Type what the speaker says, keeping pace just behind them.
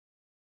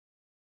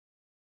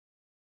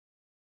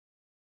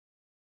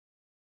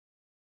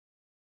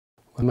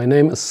Well, my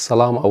name is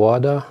Salam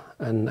Awada,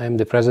 and I'm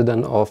the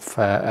president of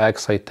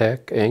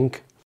AgSciTech Inc.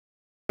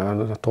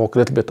 I'll talk a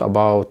little bit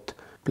about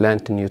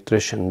plant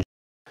nutrition.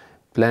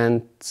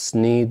 Plants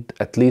need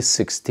at least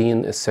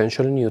 16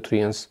 essential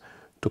nutrients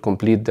to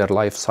complete their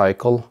life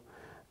cycle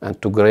and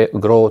to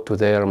grow to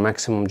their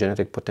maximum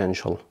genetic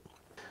potential.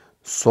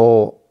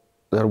 So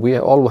we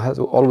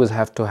always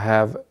have to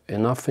have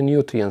enough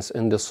nutrients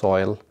in the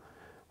soil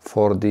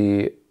for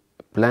the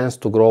plants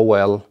to grow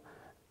well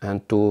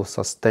and to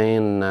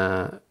sustain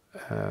and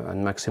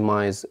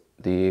maximize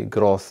the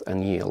growth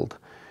and yield.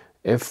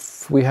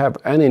 If we have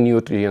any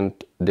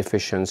nutrient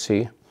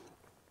deficiency,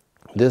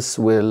 this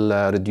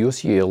will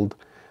reduce yield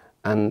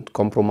and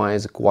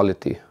compromise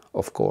quality,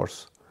 of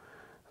course.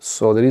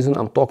 So the reason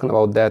I'm talking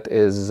about that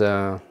is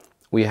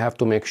we have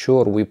to make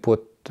sure we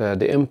put the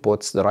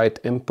right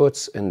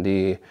inputs in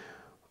the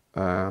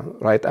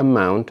right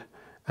amount,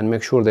 and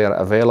make sure they are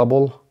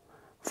available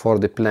for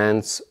the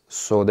plants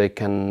so they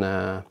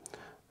can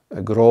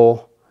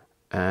grow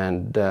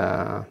and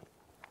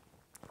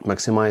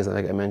maximize,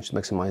 like I mentioned,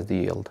 maximize the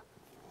yield.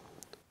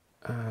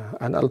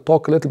 And I'll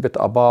talk a little bit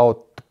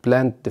about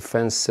plant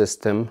defense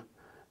system,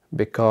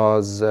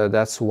 because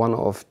that's one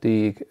of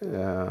the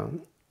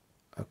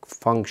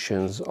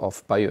functions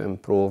of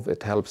BioEmpruv.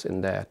 It helps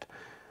in that.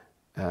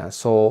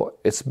 So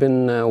it's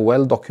been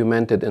well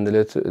documented in the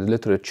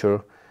literature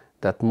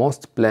that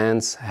most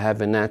plants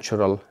have a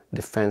natural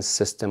defense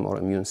system or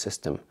immune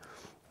system.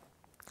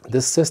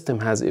 This system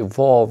has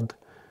evolved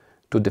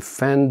to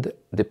defend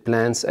the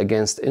plants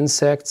against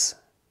insects,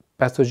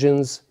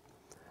 pathogens,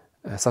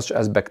 such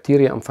as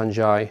bacteria and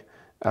fungi,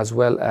 as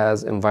well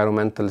as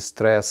environmental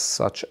stress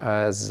such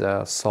as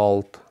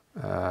salt,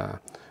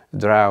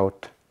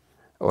 drought,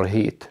 or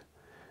heat.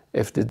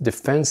 If the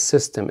defense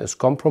system is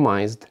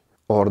compromised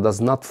or does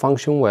not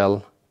function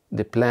well,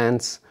 the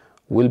plants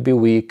will be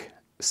weak,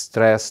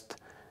 stressed,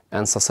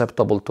 and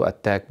susceptible to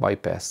attack by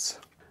pests.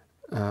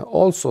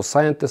 Also,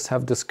 scientists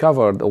have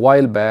discovered a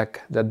while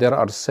back that there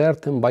are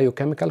certain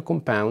biochemical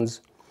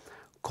compounds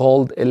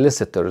called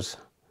elicitors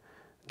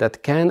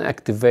that can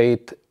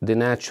activate the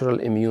natural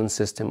immune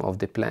system of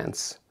the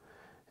plants.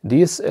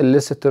 These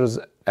elicitors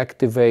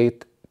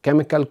activate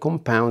chemical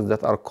compounds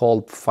that are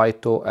called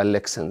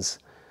phytoalexins.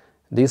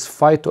 These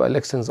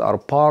phytoalexins are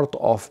part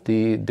of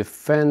the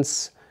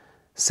defense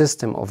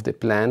system of the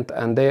plant,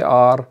 and they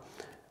are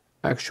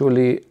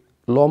actually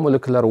low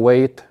molecular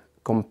weight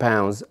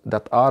compounds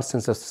that are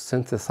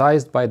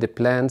synthesized by the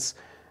plants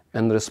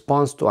in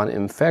response to an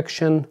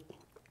infection,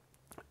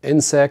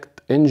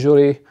 insect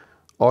injury,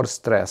 or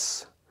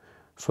stress.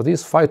 So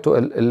these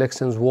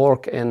phytoalexins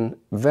work in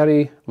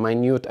very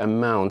minute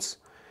amounts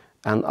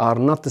and are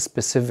not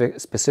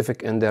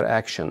specific in their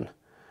action.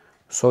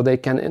 So they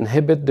can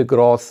inhibit the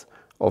growth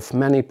of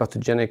many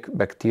pathogenic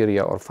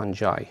bacteria or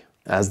fungi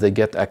as they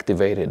get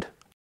activated.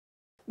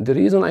 The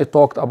reason I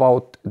talked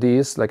about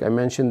this, like I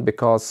mentioned,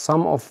 because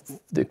some of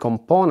the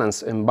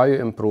components in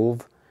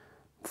BioEmpruv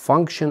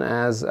function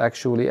as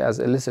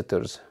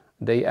elicitors.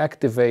 They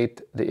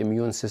activate the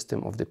immune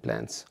system of the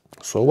plants.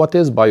 So what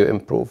is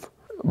BioEmpruv?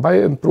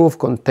 BioEmpruv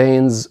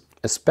contains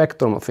a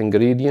spectrum of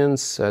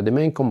ingredients. The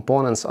main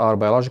components are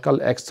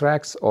biological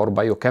extracts or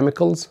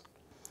biochemicals.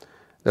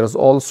 There is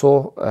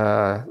also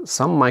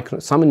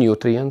some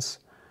nutrients,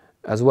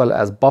 as well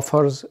as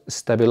buffers,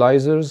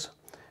 stabilizers,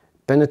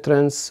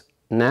 penetrants,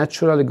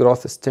 natural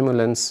growth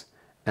stimulants,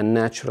 and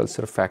natural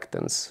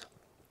surfactants.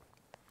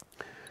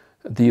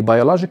 The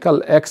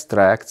biological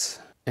extracts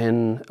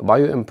in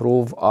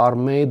BioEmpruv are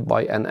made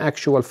by an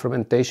actual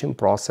fermentation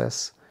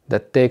process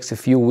that takes a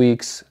few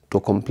weeks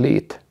to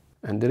complete.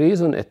 And the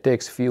reason it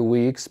takes a few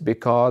weeks,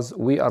 because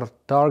we are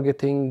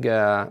targeting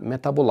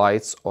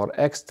metabolites or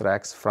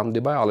extracts from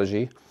the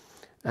biology,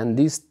 and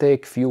these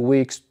take a few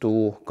weeks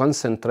to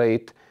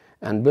concentrate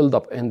and build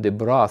up in the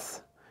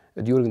broth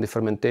during the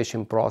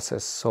fermentation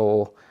process.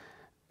 So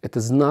it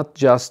is not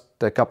just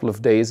a couple of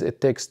days,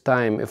 it takes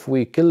time. If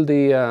we kill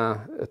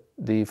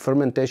the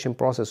fermentation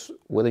process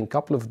within a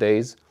couple of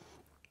days,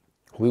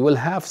 we will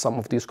have some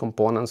of these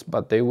components,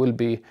 but they will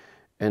be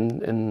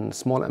in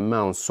small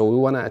amounts. So we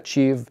want to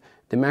achieve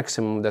the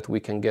maximum that we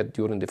can get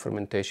during the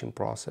fermentation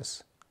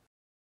process.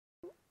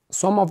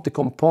 Some of the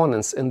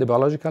components in the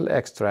biological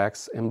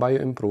extracts in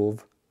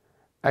BioEmpruv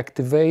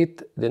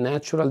activate the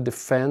natural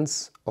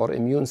defense or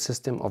immune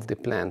system of the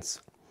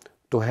plants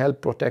to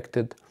help protect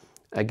it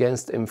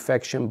against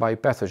infection by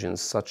pathogens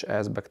such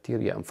as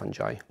bacteria and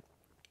fungi.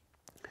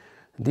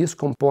 These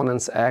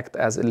components act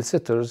as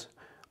elicitors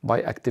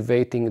by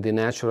activating the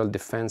natural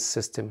defense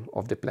system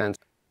of the plant.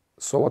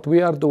 So what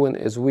we are doing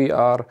is we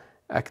are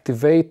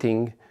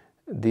activating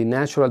the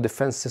natural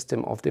defense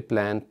system of the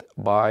plant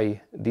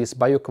by these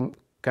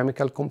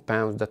biochemical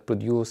compounds that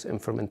produce in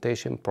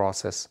fermentation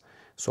process.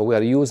 So we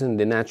are using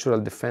the natural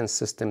defense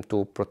system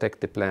to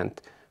protect the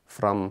plant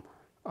from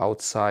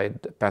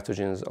outside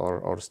pathogens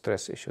or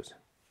stress issues.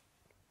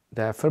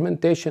 The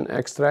fermentation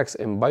extracts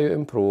in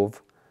BioEmpruv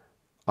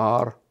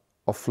are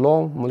of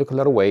low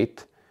molecular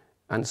weight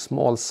and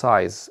small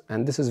size.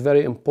 And this is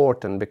very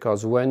important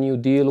because when you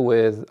deal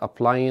with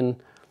applying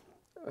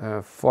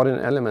foreign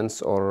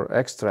elements or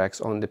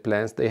extracts on the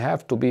plants, they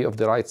have to be of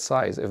the right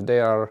size. If they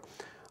are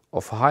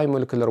of high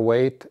molecular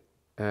weight,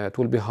 it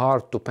will be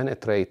hard to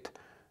penetrate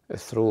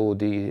through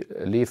the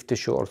leaf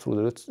tissue or through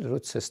the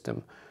root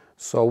system.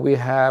 So we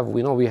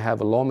know we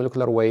have a low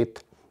molecular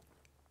weight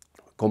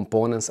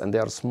components, and they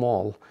are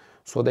small,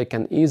 so they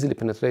can easily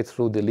penetrate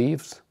through the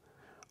leaves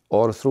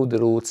or through the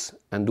roots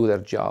and do their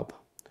job.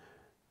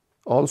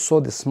 Also,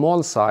 the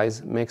small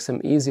size makes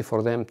them easy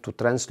for them to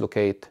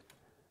translocate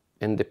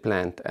in the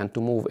plant and to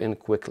move in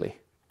quickly.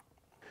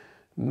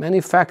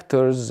 Many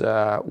factors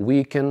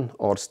weaken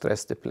or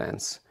stress the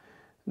plants.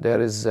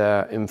 There is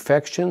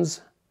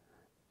infections,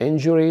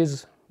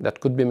 injuries that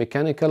could be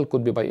mechanical,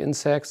 could be by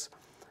insects,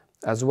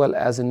 as well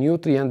as a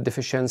nutrient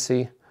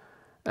deficiency,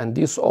 and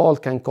these all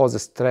can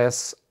cause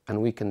stress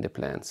and weaken the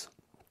plants.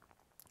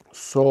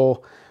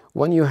 So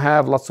when you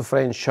have lots of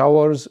rain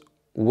showers,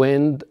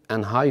 wind,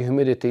 and high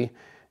humidity,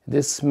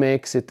 this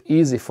makes it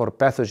easy for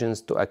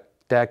pathogens to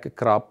attack a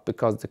crop,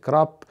 because the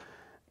crop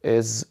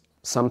is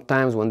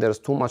sometimes, when there's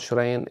too much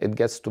rain, it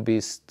gets to be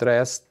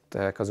stressed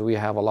because we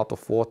have a lot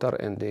of water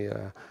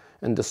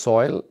in the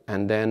soil,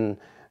 and then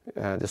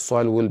the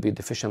soil will be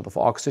deficient of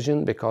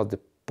oxygen because the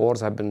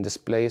pores have been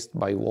displaced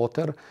by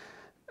water,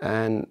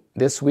 and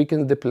this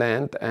weakens the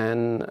plant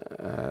and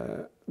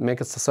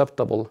make it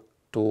susceptible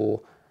to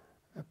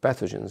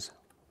pathogens.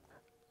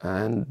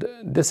 And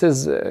this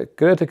is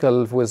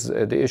critical with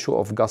the issue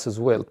of Goss's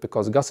wilt,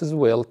 because Goss's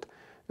wilt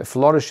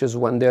flourishes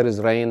when there is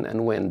rain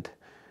and wind.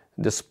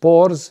 The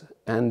spores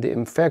and the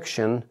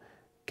infection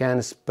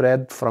can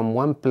spread from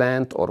one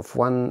plant or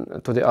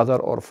one to the other,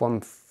 or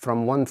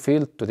from one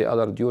field to the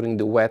other during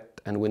the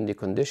wet and windy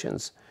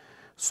conditions.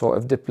 So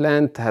if the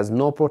plant has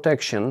no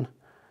protection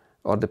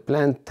or the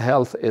plant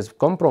health is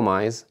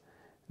compromised,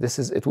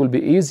 it will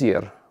be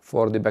easier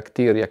for the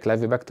bacteria,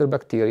 Clavibacter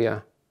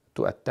bacteria,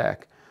 to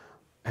attack.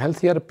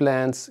 Healthier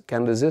plants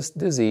can resist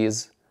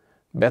disease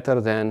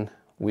better than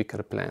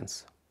weaker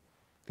plants.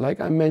 Like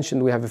I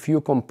mentioned, we have a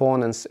few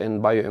components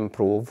in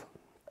BioEmpruv,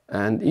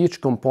 and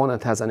each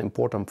component has an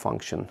important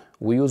function.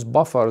 We use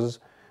buffers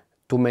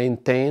to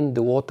maintain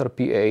the water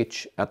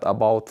pH at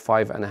about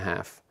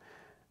 5.5.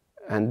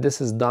 And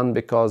this is done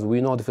because we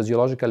know the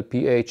physiological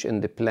pH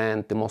in the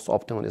plant, the most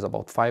optimal is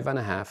about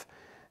 5.5.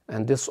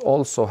 And this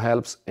also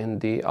helps in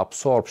the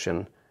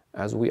absorption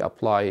as we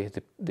apply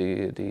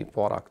the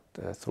product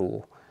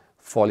through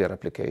foliar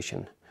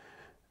application.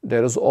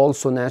 There is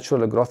also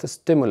natural growth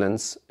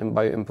stimulants in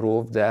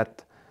BioEmpruv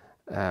that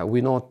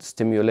we know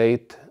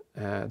stimulate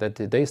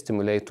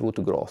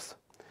root growth.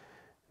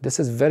 This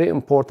is very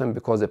important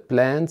because the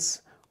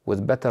plants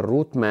with better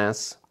root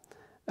mass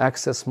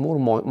access more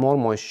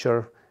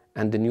moisture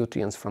and the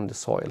nutrients from the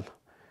soil.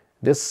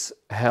 This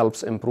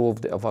helps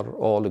improve the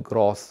overall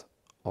growth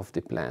of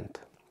the plant.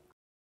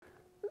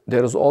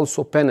 There is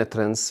also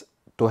penetrance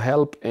to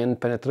help in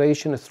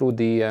penetration through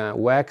the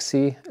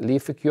waxy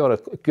leafy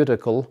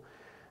cuticle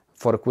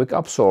for a quick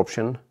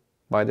absorption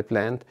by the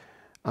plant,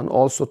 and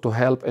also to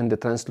help in the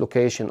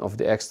translocation of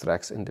the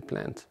extracts in the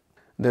plant.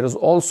 There is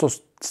also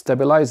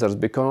stabilizers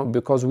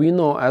because we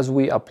know as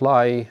we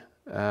apply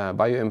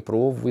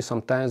BioEmpruv, we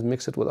sometimes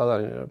mix it with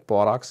other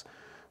products.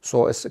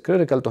 So it's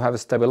critical to have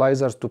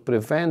stabilizers to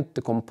prevent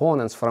the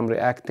components from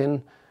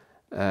reacting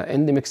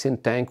in the mixing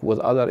tank with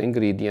other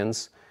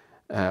ingredients.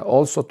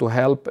 Also to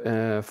help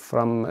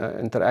from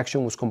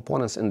interaction with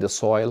components in the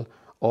soil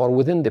or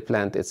within the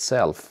plant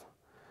itself,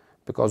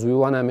 because we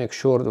want to make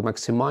sure to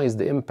maximize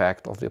the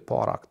impact of the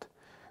product.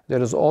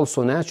 There is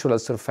also natural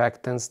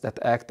surfactants that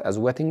act as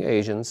wetting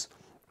agents,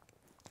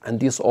 and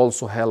these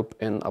also help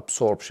in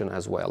absorption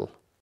as well.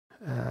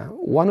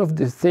 One of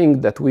the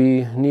things that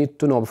we need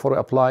to know before we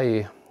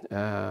apply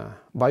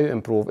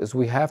BioEmpruv is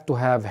we have to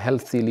have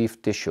healthy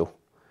leaf tissue.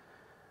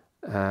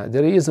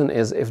 The reason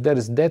is if there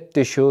is dead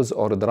tissues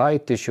or dry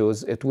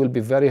tissues, it will be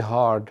very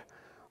hard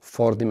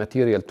for the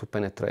material to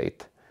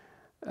penetrate.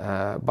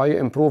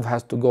 BioEmpruv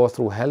has to go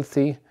through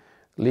healthy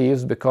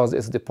leaves because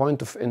it's the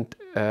point of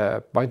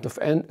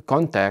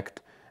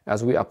contact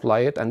as we apply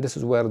it, and this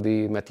is where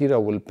the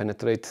material will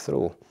penetrate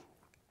through.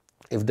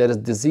 If there is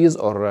disease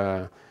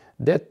or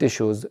dead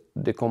tissues,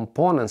 the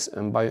components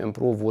in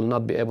BioEmpruv will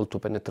not be able to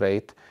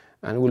penetrate,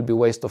 and will be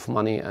waste of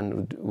money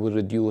and will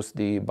reduce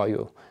the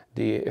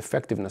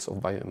effectiveness of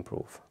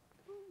BioEmpruv.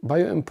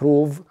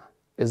 BioEmpruv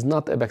is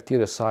not a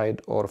bactericide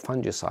or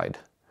fungicide.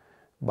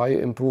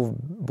 BioEmpruv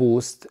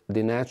boosts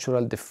the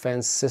natural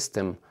defense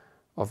system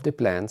of the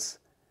plants,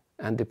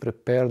 and they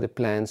prepare the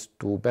plants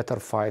to better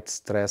fight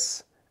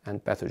stress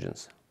and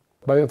pathogens.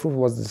 BioEmpruv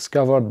was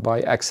discovered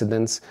by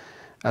accidents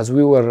as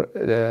we were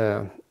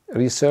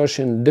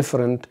researching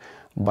different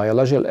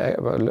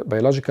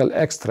biological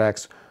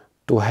extracts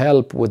to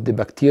help with the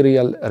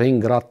bacterial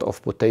ring rot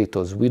of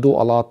potatoes. We do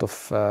a lot of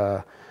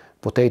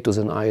potatoes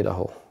in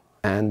Idaho,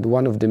 and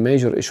one of the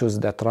major issues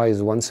that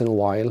rise once in a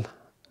while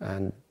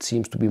and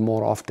seems to be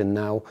more often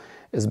now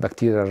is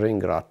bacterial ring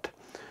rot.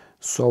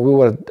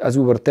 So as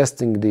we were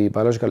testing the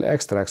biological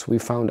extracts, we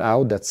found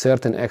out that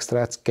certain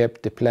extracts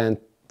kept the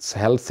plants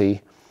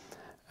healthy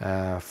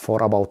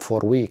for about 4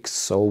 weeks.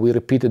 So we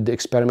repeated the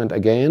experiment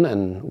again,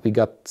 and we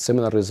got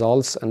similar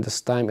results, and this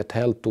time it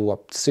held to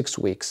up to 6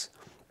 weeks.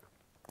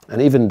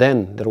 And even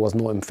then, there was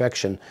no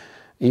infection,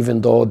 even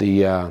though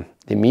the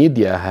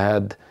media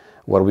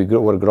where we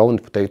were growing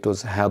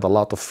potatoes had a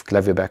lot of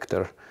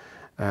Clavibacter.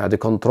 The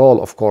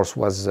control, of course,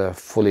 was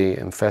fully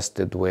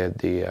infested with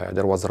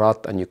there was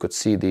rot, and you could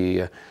see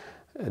the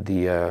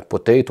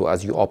potato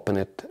as you open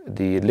it.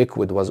 The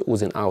liquid was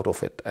oozing out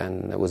of it,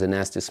 and it was a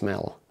nasty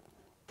smell.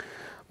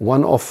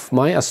 One of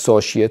my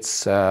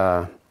associates, we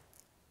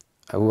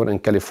were in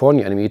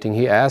California in a meeting,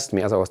 he asked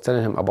me, as I was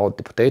telling him about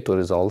the potato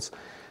results,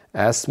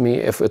 asked me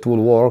if it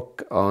will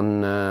work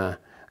on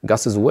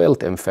Goss's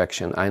wilt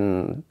infection.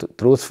 And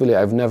truthfully,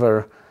 I've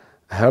never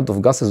heard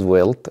of Goss's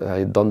wilt.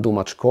 I don't do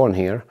much corn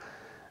here.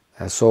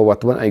 So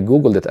when I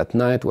Googled it at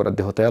night, we're at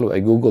the hotel, I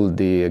Googled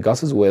the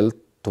Goss's wilt.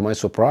 To my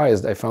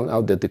surprise, I found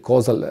out that the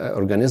causal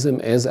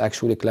organism is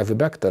actually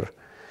Clavibacter.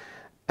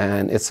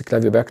 And it's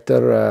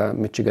Clavibacter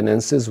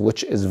michiganensis,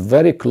 which is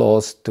very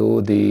close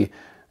to the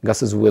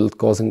Goss's wilt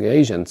causing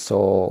agent.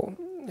 So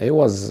it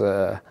was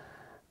a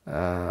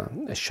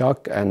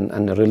shock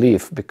and a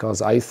relief,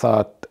 because I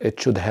thought it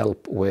should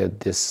help with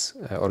this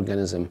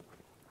organism.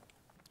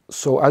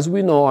 So as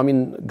we know, I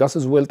mean,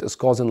 Goss's wilt is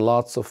causing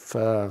lots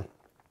of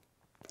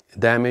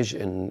damage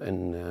in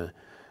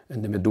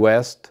the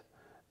Midwest,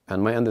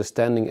 and my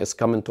understanding is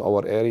coming to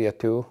our area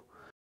too.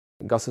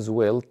 Goss's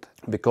wilt,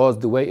 because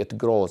the way it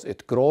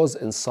grows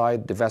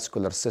inside the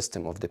vascular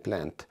system of the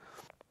plant.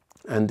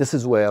 And this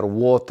is where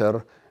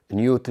water,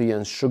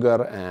 nutrients,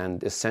 sugar,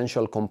 and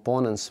essential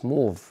components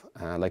move.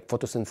 Like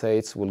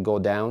photosynthase will go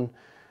down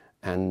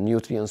and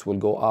nutrients will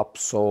go up.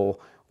 So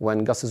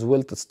when Goss's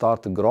wilt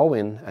starts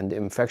growing and the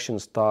infection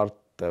starts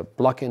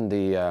blocking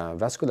the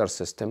vascular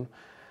system,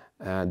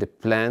 the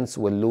plants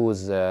will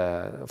lose,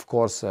 of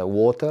course,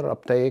 water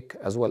uptake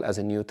as well as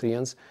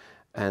nutrients,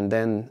 and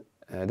then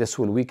this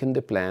will weaken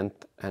the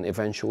plant and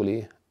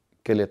eventually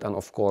kill it, and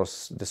of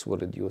course this will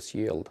reduce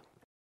yield.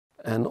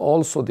 And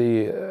also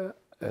the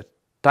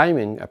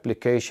timing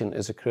application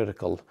is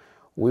critical.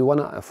 We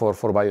want for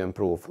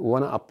BioEmpruv, we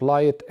want to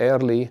apply it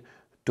early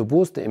to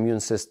boost the immune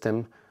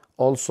system,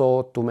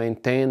 also to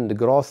maintain the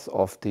growth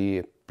of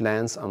the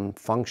plants and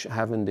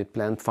having the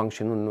plant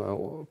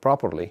function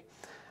properly.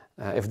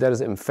 If there is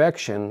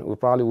infection, we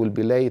probably will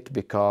be late,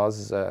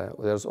 because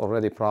there's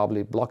already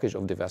probably blockage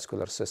of the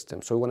vascular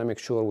system. So we want to make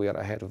sure we are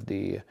ahead of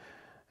the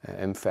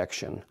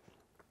infection.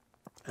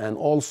 And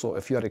also,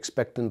 if you are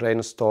expecting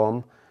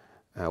rainstorm,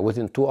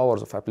 within 2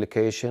 hours of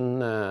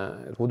application,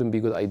 it wouldn't be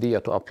a good idea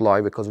to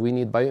apply, because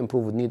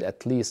BioEmpruv would need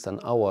at least an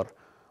hour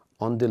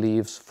on the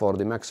leaves for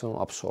the maximum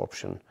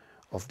absorption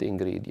of the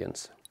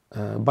ingredients.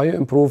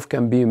 BioEmpruv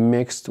can be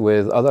mixed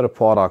with other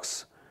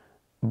products,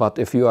 but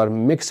if you are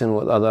mixing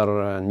with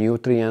other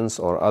nutrients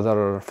or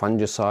other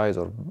fungicides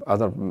or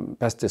other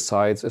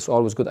pesticides, it's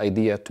always a good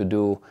idea to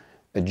do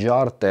a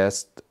jar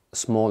test,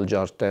 small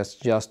jar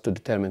test, just to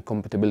determine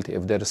compatibility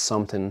if there is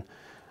something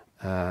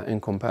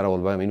incomparable.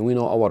 But I mean, we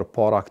know our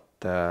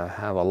product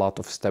have a lot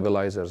of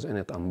stabilizers in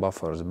it and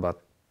buffers,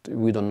 but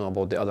we don't know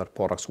about the other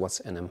products, what's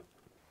in them.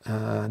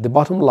 The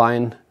bottom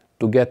line,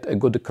 to get a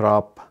good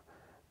crop,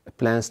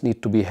 plants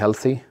need to be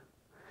healthy.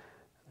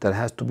 There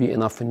has to be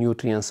enough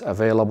nutrients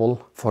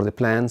available for the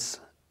plants,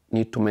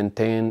 need to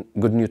maintain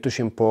good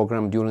nutrition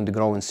program during the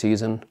growing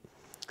season,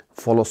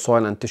 follow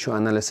soil and tissue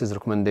analysis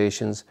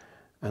recommendations,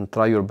 and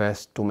try your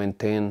best to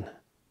maintain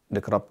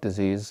the crop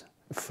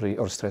disease-free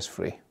or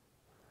stress-free.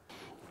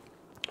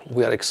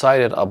 We are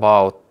excited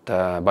about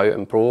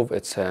BioEmpruv.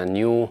 It's a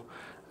new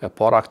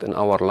product in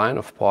our line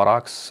of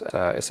products.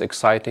 It's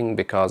exciting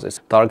because it's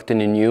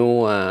targeting a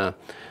new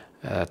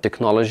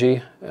technology,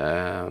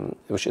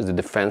 which is the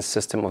defense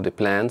system of the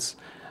plants.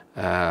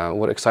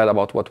 We're excited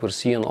about what we're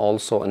seeing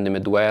also in the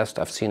Midwest.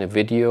 I've seen a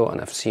video and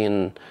I've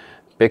seen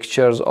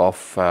pictures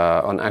of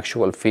on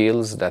actual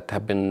fields that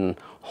have been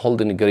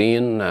holding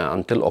green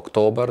until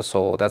October.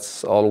 So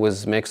that's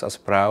always makes us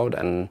proud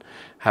and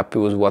happy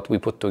with what we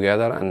put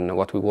together and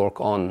what we work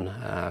on,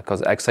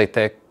 because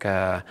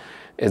Excitech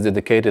is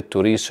dedicated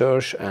to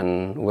research,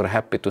 and we're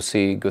happy to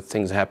see good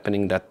things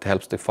happening that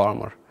helps the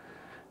farmer.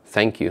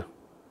 Thank you.